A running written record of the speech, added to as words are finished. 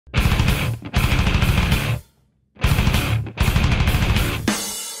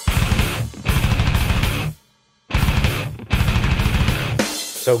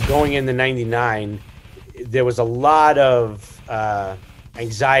So going into '99, there was a lot of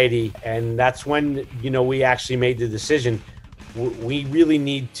anxiety, and that's when, you know, we actually made the decision. We really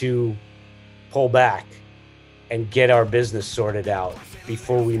need to pull back and get our business sorted out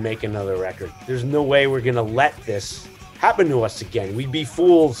before we make another record. There's no way we're gonna let this happen to us again. We'd be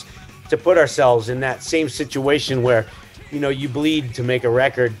fools to put ourselves in that same situation where, you know, you bleed to make a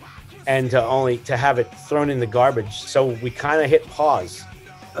record and to have it thrown in the garbage. So we kind of hit pause.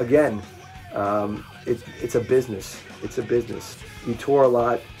 Again, it's a business. It's a business. You tour a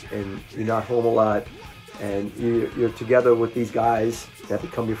lot and you're not home a lot, and you're together with these guys that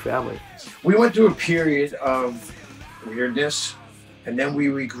become your family. We went through a period of weirdness, and then we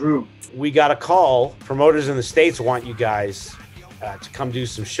regrouped. We got a call. Promoters in the States want you guys to come do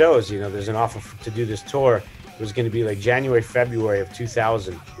some shows. You know, there's an offer to do this tour. It was going to be like January, February of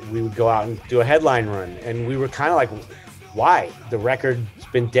 2000. We would go out and do a headline run, and we were kind of like, why? The record's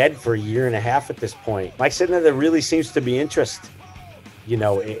been dead for a year and a half at this point. Mike said that there really seems to be interest, you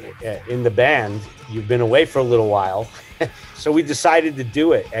know, in the band. You've been away for a little while. So we decided to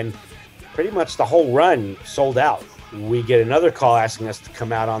do it, and pretty much the whole run sold out. We get another call asking us to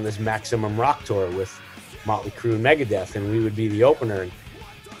come out on this Maximum Rock tour with Motley Crue and Megadeth, and we would be the opener. And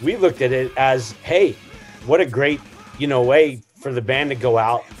we looked at it as, hey, what a great, you know, way for the band to go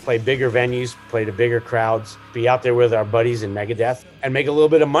out, play bigger venues, play to bigger crowds, be out there with our buddies in Megadeth, and make a little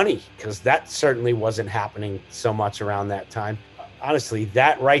bit of money, because that certainly wasn't happening so much around that time. Honestly,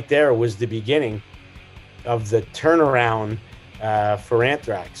 that right there was the beginning of the turnaround for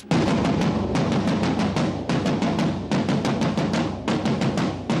Anthrax.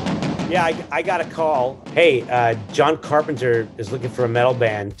 Yeah, I got a call. Hey, John Carpenter is looking for a metal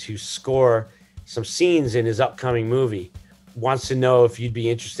band to score some scenes in his upcoming movie. Wants to know if you'd be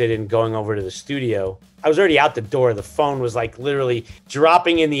interested in going over to the studio. I was already out the door. The phone was like literally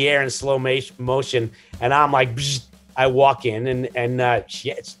dropping in the air in slow motion. And I'm like, bzz. I walk in and yeah,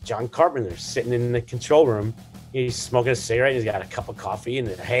 it's John Carpenter sitting in the control room. He's smoking a cigarette. He's got a cup of coffee and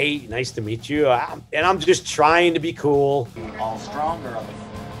hey, nice to meet you. And I'm just trying to be cool. All stronger on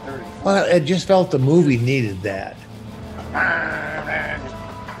the 30. Well, it just felt the movie needed that.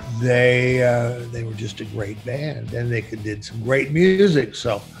 They were just a great band, and they did some great music.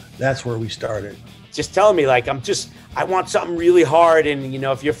 So that's where we started. Just telling me like, I want something really hard. And, you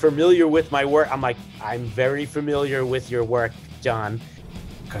know, if you're familiar with my work, I'm like, I'm very familiar with your work, John.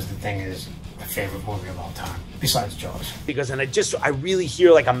 Because The Thing is my favorite movie of all time, besides Jaws. Because, and I really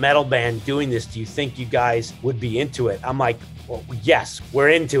hear like a metal band doing this. Do you think you guys would be into it? I'm like, well, yes, we're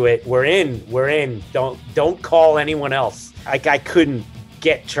into it. We're in. Don't call anyone else. Like, I couldn't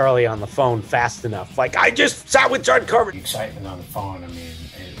get Charlie on the phone fast enough. Like, I just sat with John Carpenter. The excitement on the phone, I mean,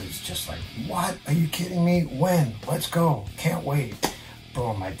 it was just like, what? Are you kidding me? When? Let's go. Can't wait.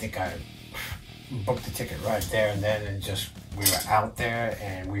 Boom, I think I booked the ticket right there and then, and just, we were out there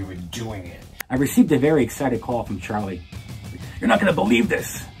and we were doing it. I received a very excited call from Charlie. You're not gonna believe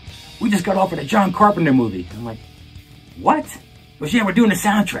this. We just got offered a John Carpenter movie. I'm like, what? Well, yeah, we're doing a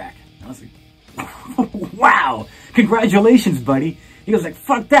soundtrack. I was like, wow, congratulations, buddy. He was like,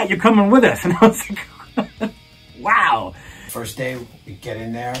 fuck that, you're coming with us. And I was like, wow. First day we get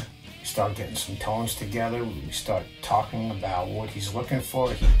in there, we start getting some tones together, we start talking about what he's looking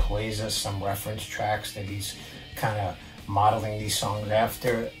for. He plays us some reference tracks that he's kind of modeling these songs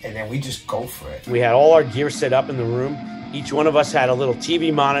after, and then we just go for it. We had all our gear set up in the room. Each one of us had a little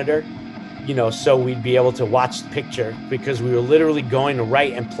TV monitor, you know, so we'd be able to watch the picture, because we were literally going to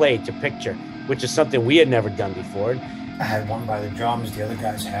write and play to picture, which is something we had never done before. I had one by the drums, the other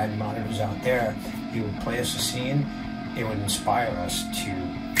guys had monitors out there. He would play us a scene, it would inspire us to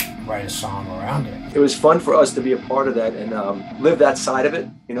write a song around it. It was fun for us to be a part of that and live that side of it,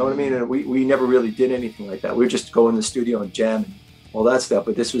 you know what I mean? And we never really did anything like that. We would just go in the studio and jam and all that stuff,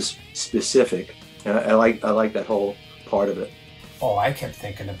 but this was specific. And I like that whole part of it. All I kept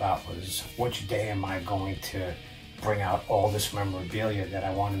thinking about was, which day am I going to bring out all this memorabilia that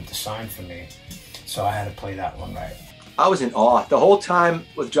I want him to sign for me? So I had to play that one right. I was in awe. The whole time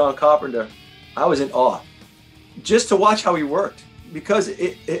with John Carpenter, I was in awe. Just to watch how he worked, because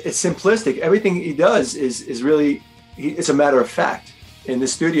it's simplistic. Everything he does is really, it's a matter of fact. In the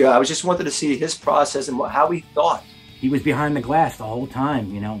studio, I just wanted to see his process and how he thought. He was behind the glass the whole time,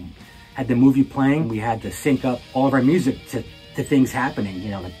 you know. Had the movie playing, we had to sync up all of our music to things happening, you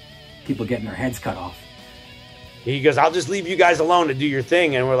know, like people getting their heads cut off. He goes, I'll just leave you guys alone to do your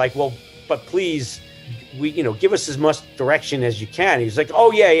thing. And we're like, well, but please, give us as much direction as you can. He's like,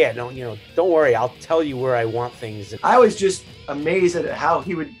 oh yeah, no, don't worry, I'll tell you where I want things. I was just amazed at how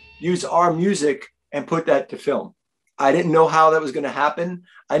he would use our music and put that to film. I didn't know how that was going to happen.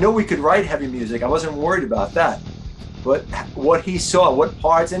 I know we could write heavy music. I wasn't worried about that. But what he saw, what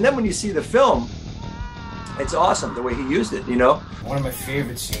parts, and then when you see the film, it's awesome the way he used it, you know? One of my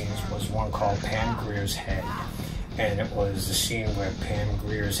favorite scenes was one called Pam Grier's Head. And it was the scene where Pam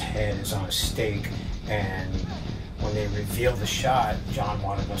Grier's head is on a stake, and when they revealed the shot, John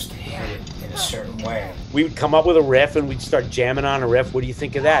wanted us to hit it in a certain way. We would come up with a riff and we'd start jamming on a riff. What do you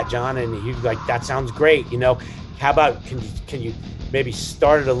think of that, John? And he'd be like, that sounds great. You know, how about, can you maybe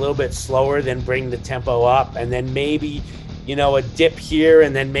start it a little bit slower, then bring the tempo up, and then maybe, you know, a dip here,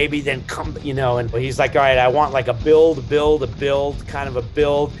 and then maybe then come, you know, and he's like, all right, I want like a build, kind of a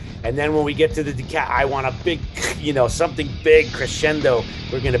build. And then when we get to the I want a big, you know, something big crescendo.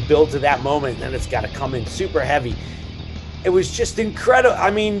 We're going to build to that moment, and then it's got to come in super heavy. It was just incredible.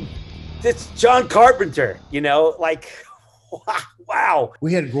 I mean, it's John Carpenter, you know, like, wow.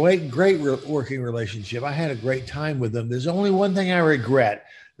 We had a great working relationship. I had a great time with them. There's only one thing I regret.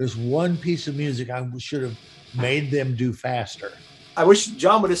 There's one piece of music I should have made them do faster. I wish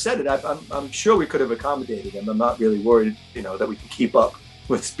John would have said it. I'm sure we could have accommodated him. I'm not really worried, you know, that we can keep up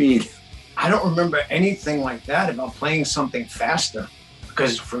with speed. I don't remember anything like that about playing something faster.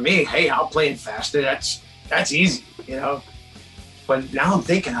 Because for me, hey, I'll play it faster. That's easy, you know. But now I'm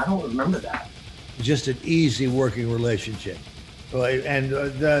thinking, I don't remember that. Just an easy working relationship. And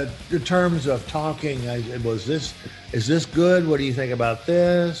the terms of talking, is this good? What do you think about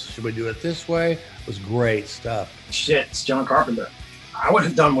this? Should we do it this way? It was great stuff. Shit, it's John Carpenter. I would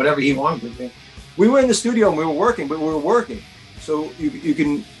have done whatever he wanted with me. We were in the studio and we were working, but we were working. So you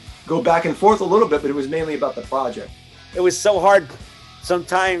can go back and forth a little bit, but it was mainly about the project. It was so hard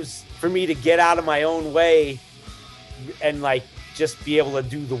sometimes for me to get out of my own way and like just be able to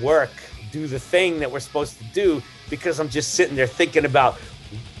do the work, do the thing that we're supposed to do, because I'm just sitting there thinking about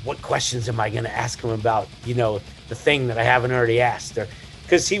what questions am I going to ask him about, you know, the thing that I haven't already asked. Or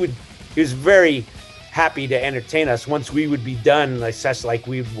because he was very happy to entertain us once we would be done, like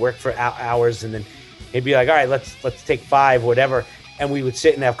we'd work for hours, and then he'd be like, all right, let's take 5, whatever. And we would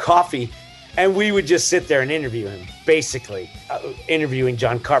sit and have coffee, and we would just sit there and interview him, basically interviewing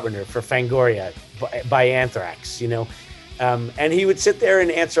John Carpenter for Fangoria by Anthrax, you know. And he would sit there and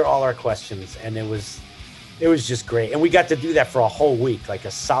answer all our questions, and it was just great. And we got to do that for a whole week, like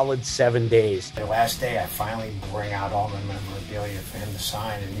a solid 7 days. The last day, I finally bring out all my memorabilia for him to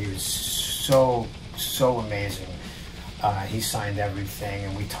sign, and he was so amazing. He signed everything,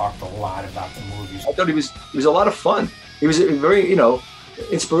 and we talked a lot about the movies. I thought he was a lot of fun. He was very, you know,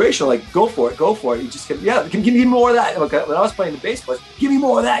 inspirational. Like, go for it. He just kept, yeah, give me more of that. Okay, when I was playing the bass, give me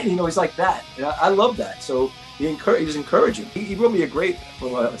more of that. You know, he's like that. And I love that. So he was encouraging. He wrote me a great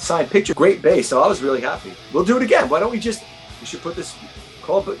signed picture, great bass. So I was really happy. We'll do it again. Why don't we should put this,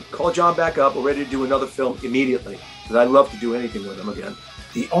 call John back up. We're ready to do another film immediately, because I'd love to do anything with him again.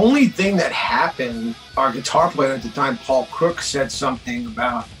 The only thing that happened, our guitar player at the time, Paul Crook, said something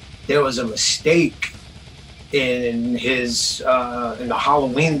about there was a mistake in his in the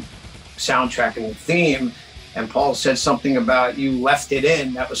Halloween soundtrack and the theme, and Paul said something about you left it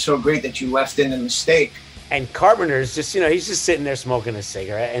in. That was so great that you left in the mistake. And Carpenter's just, you know, he's just sitting there smoking a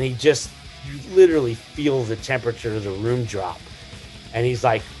cigarette, and you literally feel the temperature of the room drop, and he's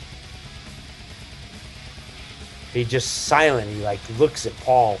like, he just silent. He like looks at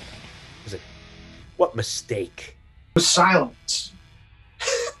Paul. He's like, what mistake? It was silence.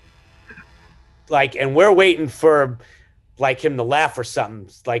 Like, and we're waiting for like him to laugh or something,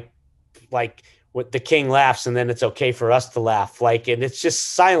 like what the king laughs, and then it's okay for us to laugh. Like, and it's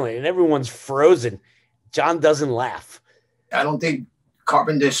just silent, and everyone's frozen. John doesn't laugh. I don't think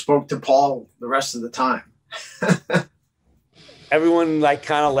Carpenter spoke to Paul the rest of the time. Everyone like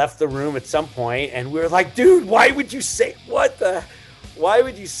kind of left the room at some point, and we were like, dude, why would you say like,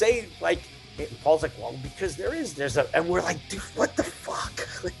 and Paul's like, well, because there's a, and we're like, dude, what the fuck?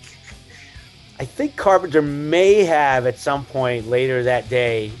 Like, I think Carpenter may have at some point later that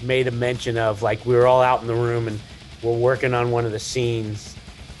day made a mention of like, we were all out in the room and we're working on one of the scenes,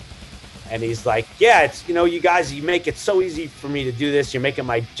 and he's like, yeah, it's, you know, you guys, you make it so easy for me to do this. You're making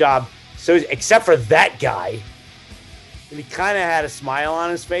my job so, except for that guy. And he kind of had a smile on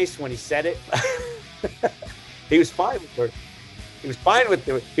his face when he said it. He was fine with her. He was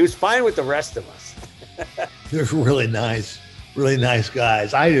fine with the rest of us. They're really nice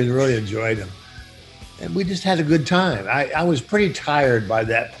guys. I really enjoyed them, and we just had a good time. I was pretty tired by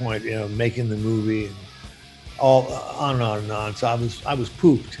that point, you know, making the movie and all on and on and on. So I was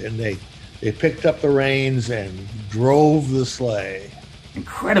pooped, and they picked up the reins and drove the sleigh.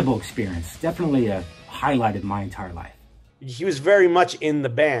 Incredible experience. Definitely highlighted my entire life. He was very much in the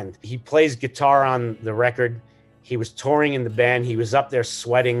band. He plays guitar on the record. He was touring in the band. He was up there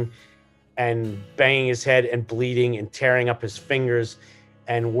sweating and banging his head and bleeding and tearing up his fingers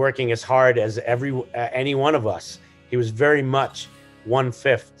and working as hard as any one of us. He was very much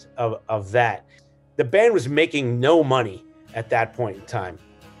 1/5 of that. The band was making no money at that point in time,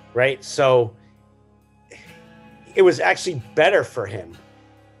 right? So it was actually better for him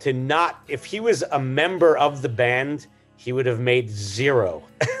to not, if he was a member of the band, he would have made zero.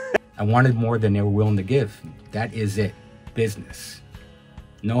 I wanted more than they were willing to give. That is it. Business.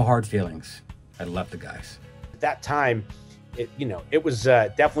 No hard feelings. I love the guys. At that time, it was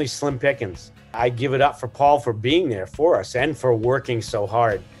definitely slim pickings. I give it up for Paul for being there for us and for working so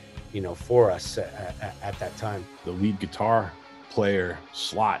hard, for us at that time. The lead guitar player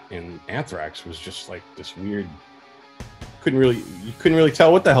slot in Anthrax was just like this weird. You couldn't really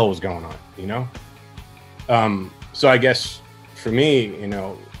tell what the hell was going on, So I guess for me,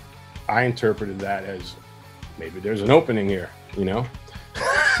 I interpreted that as maybe there's an opening here, and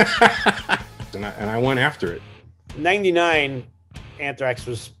I went after it. 99, Anthrax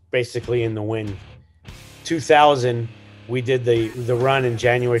was basically in the wind. 2000, we did the run in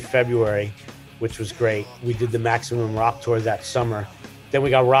January, February, which was great. We did the Maximum Rock Tour that summer. Then we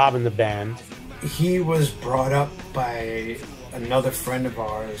got Rob in the band. He was brought up by another friend of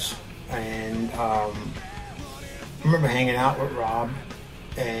ours, and I remember hanging out with Rob,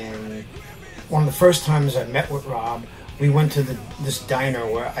 and one of the first times I met with Rob, we went to this diner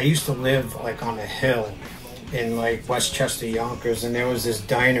where I used to live like on a hill in like Westchester, Yonkers, and there was this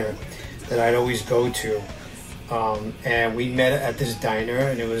diner that I'd always go to, and we met at this diner,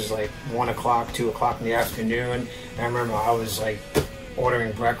 and it was like 1 o'clock, 2 o'clock in the afternoon, and I remember I was like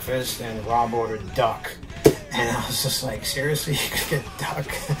ordering breakfast, and Rob ordered duck, and I was just like, seriously, you could get duck?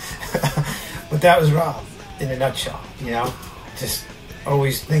 But that was Rob in a nutshell, just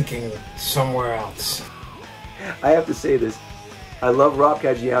always thinking somewhere else. I have to say this. I love Rob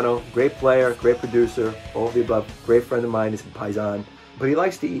Caggiano, great player, great producer, all of the above, great friend of mine, he's a paisan, but he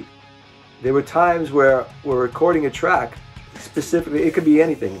likes to eat. There were times where we're recording a track, specifically, it could be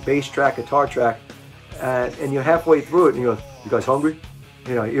anything, bass track, guitar track, and you're halfway through it and you go, you guys hungry?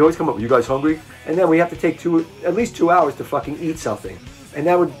 You always come up with, you guys hungry? And then we have to take at least 2 hours to fucking eat something. And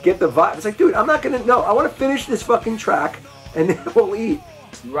that would get the vibe. It's like, dude, I'm not gonna, no, I wanna finish this fucking track and then we'll eat.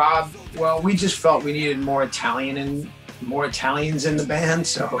 Rob, well, we just felt we needed more Italians in the band,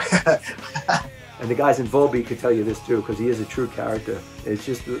 so. And the guys in Volbeat could tell you this too, because he is a true character. It's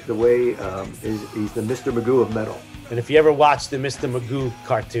just the way, he's the Mr. Magoo of metal. And if you ever watch the Mr. Magoo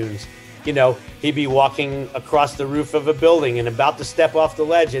cartoons, he'd be walking across the roof of a building and about to step off the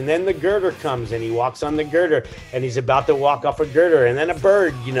ledge, and then the girder comes and he walks on the girder and he's about to walk off a girder, and then a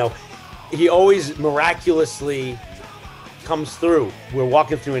bird, he always miraculously comes through. We're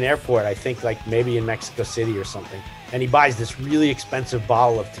walking through an airport, I think like maybe in Mexico City or something, and he buys this really expensive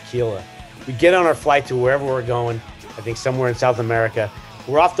bottle of tequila. We get on our flight to wherever we're going, I think somewhere in South America.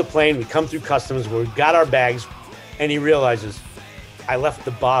 We're off the plane, we come through customs, we've got our bags, and he realizes, I left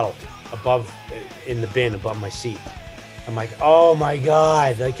the bottle above in the bin above my seat. I'm like, oh my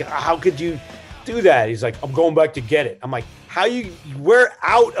God, like how could you do that? He's like, I'm going back to get it. I'm like, we're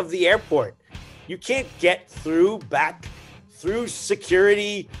out of the airport. You can't get back through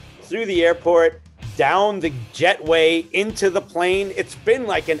security, through the airport, down the jetway, into the plane. It's been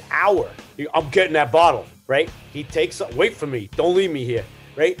like an hour. I'm getting that bottle, right? He takes off. Wait for me. Don't leave me here,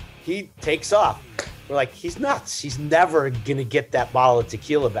 right? He takes off. We're like, he's nuts. He's never going to get that bottle of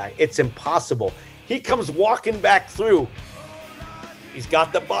tequila back. It's impossible. He comes walking back through. He's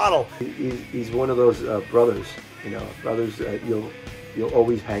got the bottle. He's one of those brothers, brothers you'll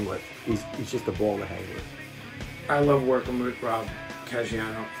always hang with. He's just a ball to hang with. I love working with Rob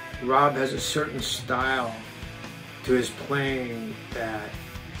Caggiano. Rob has a certain style to his playing that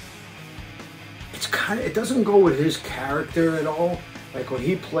it doesn't go with his character at all. Like when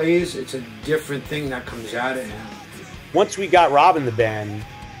he plays, it's a different thing that comes out of him. Once we got Rob in the band,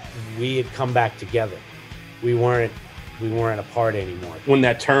 we had come back together. We weren't apart anymore. When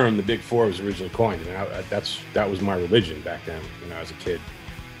that term, the Big Four, was originally coined, that was my religion back then. As a kid,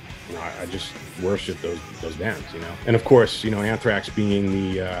 I just worshipped those bands. And of course, Anthrax being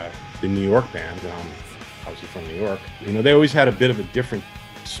the New York band, obviously from New York. They always had a bit of a different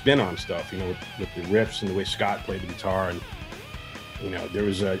spin on stuff. With the riffs and the way Scott played the guitar, and there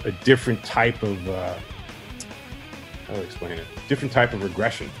was a different type of how do I explain it? Different type of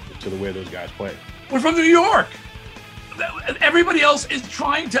regression to the way those guys played. We're from New York. Everybody else is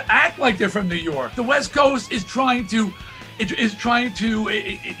trying to act like they're from New York. The West Coast is trying to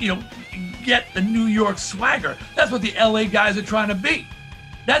get the New York swagger. That's what the LA guys are trying to be.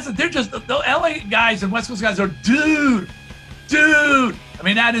 They're just, the LA guys and West Coast guys are dude. I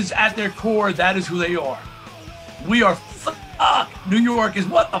mean, that is at their core, that is who they are. We are fuck. New York is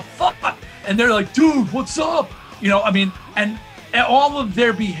what the fuck. And they're like, dude, what's up? You know, I mean, and all of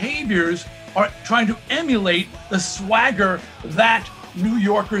their behaviors are trying to emulate the swagger that New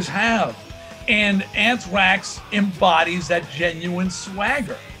Yorkers have. And Anthrax embodies that genuine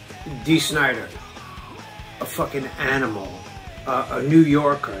swagger. D. Snider, a fucking animal, a New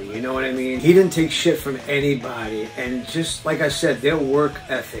Yorker, you know what I mean? He didn't take shit from anybody. And just like I said, their work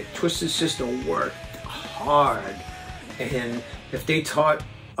ethic, Twisted Sister worked hard. And if they taught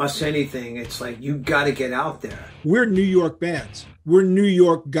us anything, it's like, you got to get out there. We're New York bands. We're New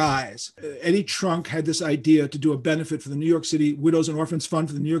York guys. Eddie Trunk had this idea to do a benefit for the New York City Widows and Orphans Fund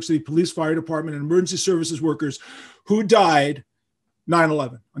for the New York City Police, Fire Department, and Emergency Services workers who died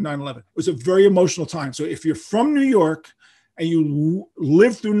 9/11. On 9/11, it was a very emotional time. So if you're from New York and you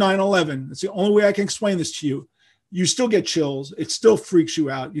lived through 9/11, that's the only way I can explain this to you. You still get chills. It still freaks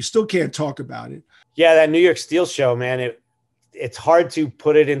you out. You still can't talk about it. Yeah, that New York Steel show, man. It's hard to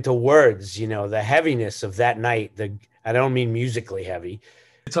put it into words. You know, the heaviness of that night. I don't mean musically heavy.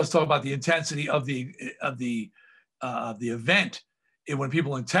 It's us talking about the intensity of the event. When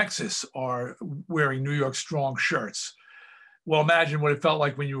people in Texas are wearing New York Strong shirts. Well, imagine what it felt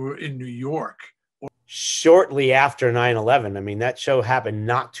like when you were in New York. Shortly after 9/11, I mean, that show happened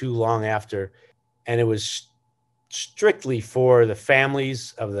not too long after, and it was strictly for the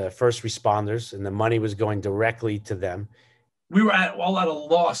families of the first responders, and the money was going directly to them. We were all at a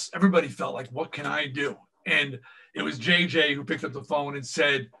loss. Everybody felt like, what can I do? And it was JJ who picked up the phone and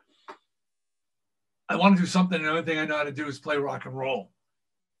said, I want to do something, and the only thing I know how to do is play rock and roll.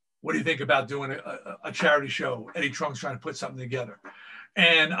 What do you think about doing a charity show? Eddie Trunk's trying to put something together.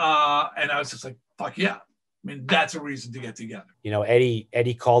 And I was just like, fuck yeah. I mean, that's a reason to get together. You know,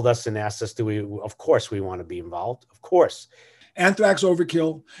 Eddie called us and asked us, of course we want to be involved. Of course. Anthrax,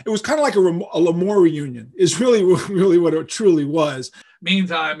 Overkill. It was kind of like a L'Amour reunion is really what it truly was.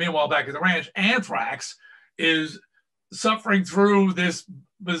 Meanwhile, back at the ranch, Anthrax is suffering through this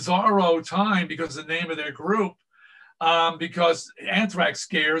bizarro time because of the name of their group, because Anthrax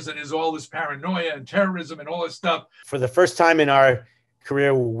scares and is all this paranoia and terrorism and all this stuff. For the first time in our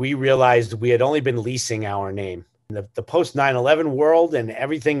career, we realized we had only been leasing our name. The post 9/11 world and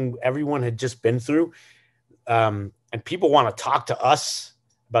everything everyone had just been through, and people want to talk to us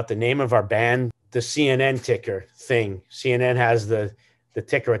about the name of our band. The CNN ticker thing. CNN has the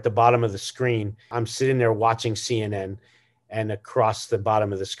ticker at the bottom of the screen. I'm sitting there watching CNN, and across the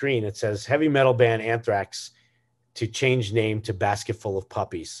bottom of the screen, it says heavy metal band Anthrax to change name to Basket Full of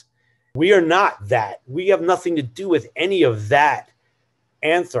Puppies. We are not that. We have nothing to do with any of that.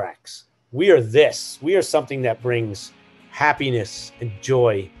 Anthrax. We are this. We are something that brings happiness and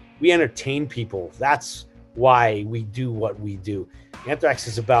joy. We entertain people. That's why we do what we do. Anthrax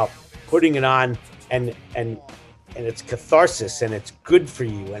is about putting it on, and it's catharsis, and it's good for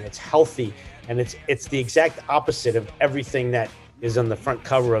you, and it's healthy, and it's the exact opposite of everything that is on the front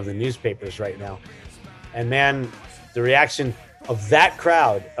cover of the newspapers right now. And man, the reaction of that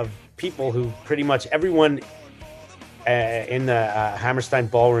crowd of people who pretty much everyone in the Hammerstein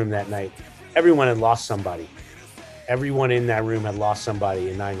Ballroom that night, everyone had lost somebody. Everyone in that room had lost somebody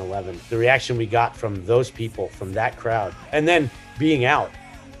in 9/11. The reaction we got from those people, from that crowd, and then being out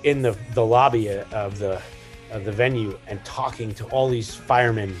in the lobby of the venue and talking to all these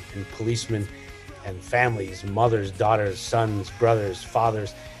firemen and policemen and families, mothers, daughters, sons, brothers,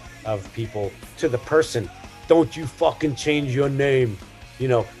 fathers of people, to the person, don't you fucking change your name, you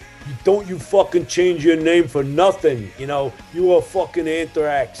know, don't you fucking change your name for nothing, you know, you are fucking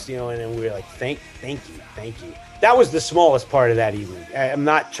Anthrax, you know. And then we were like, thank you. That was the smallest part of that evening. I'm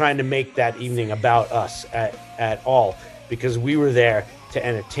not trying to make that evening about us at all, because we were there to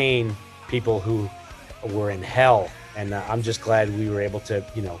entertain people who were in hell. And I'm just glad we were able to,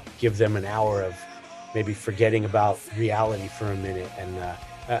 you know, give them an hour of maybe forgetting about reality for a minute, and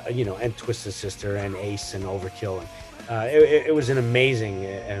you know, and Twisted Sister and Ace and Overkill. And it was an amazing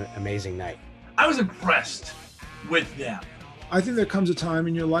night. I was impressed with them. I think there comes a time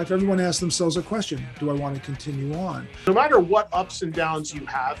in your life, everyone asks themselves a question: do I want to continue on? No matter what ups and downs you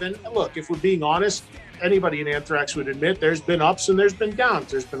have, and look, if we're being honest, anybody in Anthrax would admit there's been ups and there's been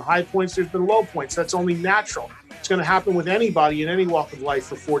downs. There's been high points, there's been low points. That's only natural. It's going to happen with anybody in any walk of life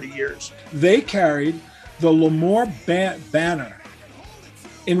for 40 years. They carried the L'Amour banner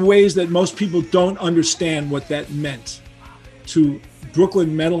in ways that most people don't understand what that meant to Brooklyn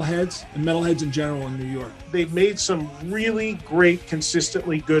metalheads and metalheads in general in New York. They've made some really great,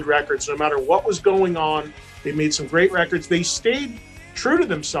 consistently good records. No matter what was going on, they made some great records. They stayed true to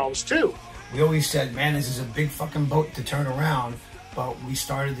themselves too. We always said, man, this is a big fucking boat to turn around, but we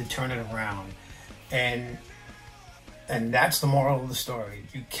started to turn it around. And that's the moral of the story.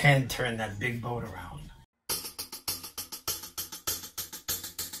 You can turn that big boat around.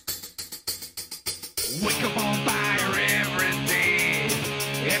 Wake up on fire every day,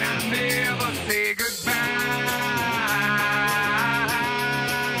 and I never say goodbye.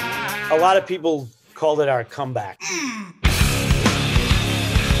 A lot of people called it our comeback.